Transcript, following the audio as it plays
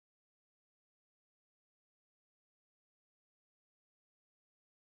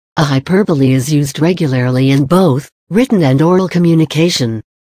A hyperbole is used regularly in both written and oral communication.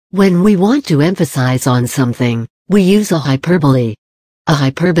 When we want to emphasize on something, we use a hyperbole. A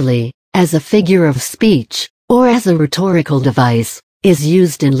hyperbole, as a figure of speech, or as a rhetorical device, is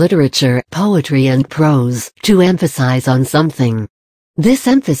used in literature, poetry and prose to emphasize on something. This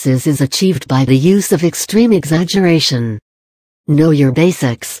emphasis is achieved by the use of extreme exaggeration. Know your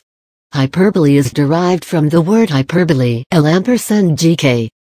basics. Hyperbole is derived from the word hyperbole, L&GK.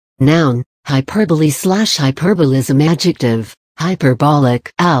 Noun, hyperbole/hyperbolism. Adjective,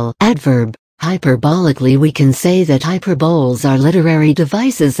 hyperbolic, adverb. Hyperbolically, we can say that hyperboles are literary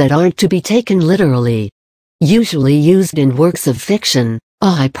devices that aren't to be taken literally. Usually used in works of fiction, a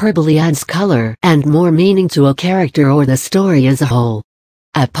hyperbole adds color and more meaning to a character or the story as a whole.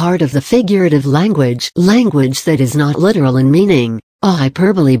 A part of the figurative language that is not literal in meaning, a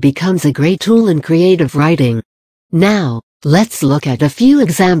hyperbole becomes a great tool in creative writing. Now, let's look at a few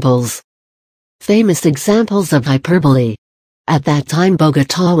examples. Famous examples of hyperbole. At that time,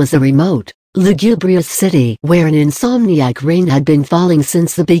 Bogotá was a remote, lugubrious city where an insomniac rain had been falling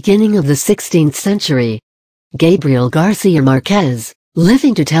since the beginning of the 16th century. Gabriel Garcia Marquez,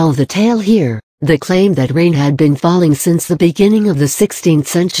 living to tell the tale here, the claim that rain had been falling since the beginning of the 16th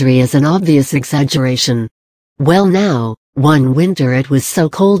century is an obvious exaggeration. Well now, one winter it was so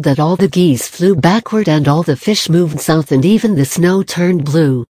cold that all the geese flew backward and all the fish moved south and even the snow turned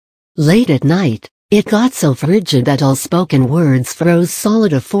blue. Late at night, it got so frigid that all spoken words froze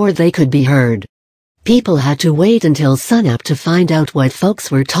solid afore they could be heard. People had to wait until sunup to find out what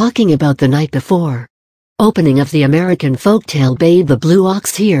folks were talking about the night before. Opening of the American folktale Babe the Blue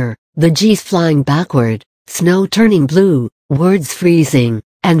Ox here, the geese flying backward, snow turning blue, words freezing,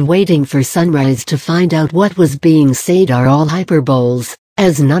 and waiting for sunrise to find out what was being said are all hyperboles,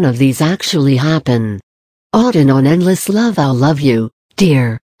 as none of these actually happen. On and on endless love. I'll love you,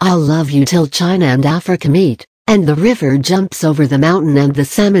 dear, I'll love you till China and Africa meet, and the river jumps over the mountain and the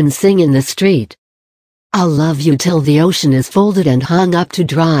salmon sing in the street. I'll love you till the ocean is folded and hung up to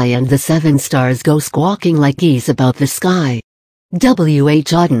dry and the 7 stars go squawking like geese about the sky.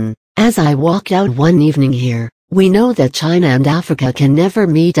 W.H. Auden, as I walked out one evening here, we know that China and Africa can never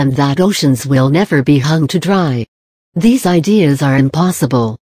meet and that oceans will never be hung to dry. These ideas are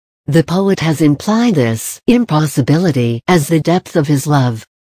impossible. The poet has implied this impossibility as the depth of his love.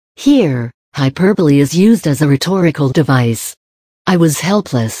 Here, hyperbole is used as a rhetorical device. I was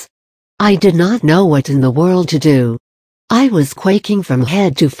helpless. I did not know what in the world to do. I was quaking from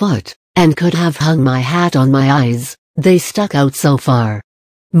head to foot, and could have hung my hat on my eyes, they stuck out so far.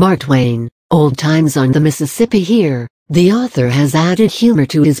 Mark Twain, Old Times on the Mississippi. Here, the author has added humor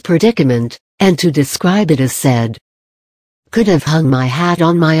to his predicament, and to describe it as said, could have hung my hat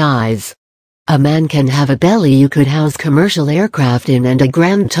on my eyes. A man can have a belly you could house commercial aircraft in and a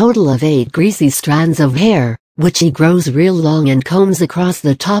grand total of 8 greasy strands of hair, which he grows real long and combs across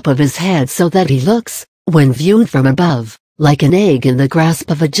the top of his head so that he looks, when viewed from above, like an egg in the grasp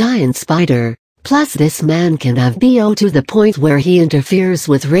of a giant spider. Plus this man can have BO to the point where he interferes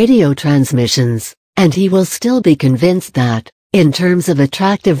with radio transmissions, and he will still be convinced that, in terms of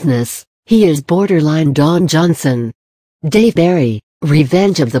attractiveness, he is borderline Don Johnson. Dave Barry,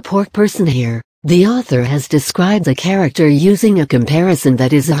 Revenge of the Pork Person. Here, the author has described the character using a comparison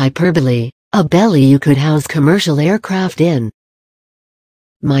that is a hyperbole. A belly you could house commercial aircraft in.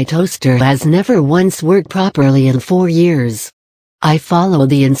 My toaster has never once worked properly in 4 years. I follow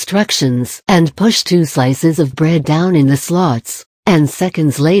the instructions and push 2 slices of bread down in the slots, and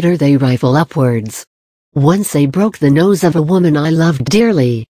seconds later they rifle upwards. Once I broke the nose of a woman I loved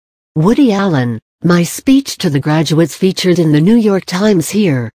dearly. Woody Allen, my speech to the graduates featured in the New York Times.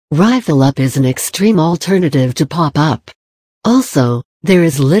 Here, rifle up is an extreme alternative to pop up. Also, there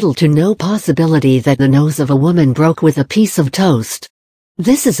is little to no possibility that the nose of a woman broke with a piece of toast.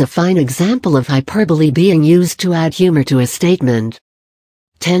 This is a fine example of hyperbole being used to add humor to a statement.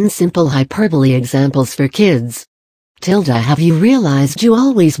 10 simple hyperbole examples for kids. Tilda, have you realized you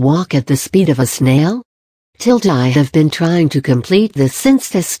always walk at the speed of a snail? Tilda, I have been trying to complete this since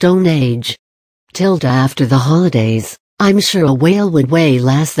the Stone Age. Tilda, after the holidays, I'm sure a whale would weigh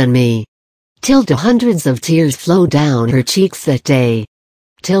less than me. Tilda, hundreds of tears flowed down her cheeks that day.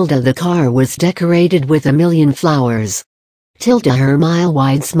 Tilda, the car was decorated with a million flowers. Tilda, her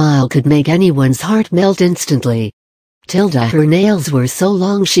mile-wide smile could make anyone's heart melt instantly. Tilda, her nails were so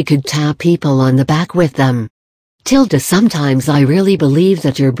long she could tap people on the back with them. Tilda, sometimes I really believe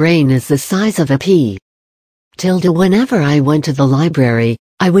that your brain is the size of a pea. Tilda, whenever I went to the library,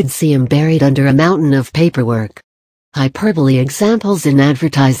 I would see him buried under a mountain of paperwork. Hyperbole examples in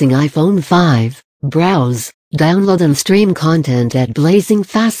advertising. iPhone 5, browse, Download and stream content at blazing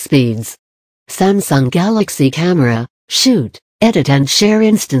fast speeds. Samsung Galaxy camera, shoot, edit and share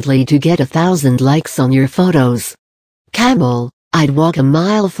instantly to get 1,000 likes on your photos. Camel, I'd walk a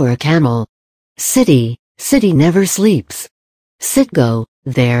mile for a camel. City, city never sleeps. Citgo,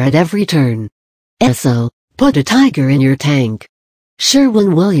 there at every turn. Esso, put a tiger in your tank.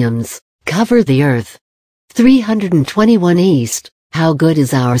 Sherwin-Williams, cover the earth. 321 East, how good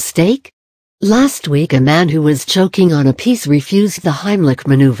is our steak? Last week a man who was choking on a piece refused the Heimlich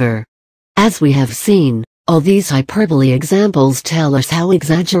maneuver. As we have seen, all these hyperbole examples tell us how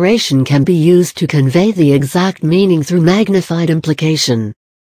exaggeration can be used to convey the exact meaning through magnified implication.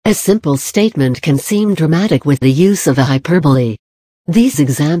 A simple statement can seem dramatic with the use of a hyperbole. These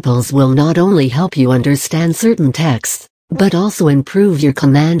examples will not only help you understand certain texts, but also improve your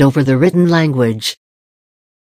command over the written language.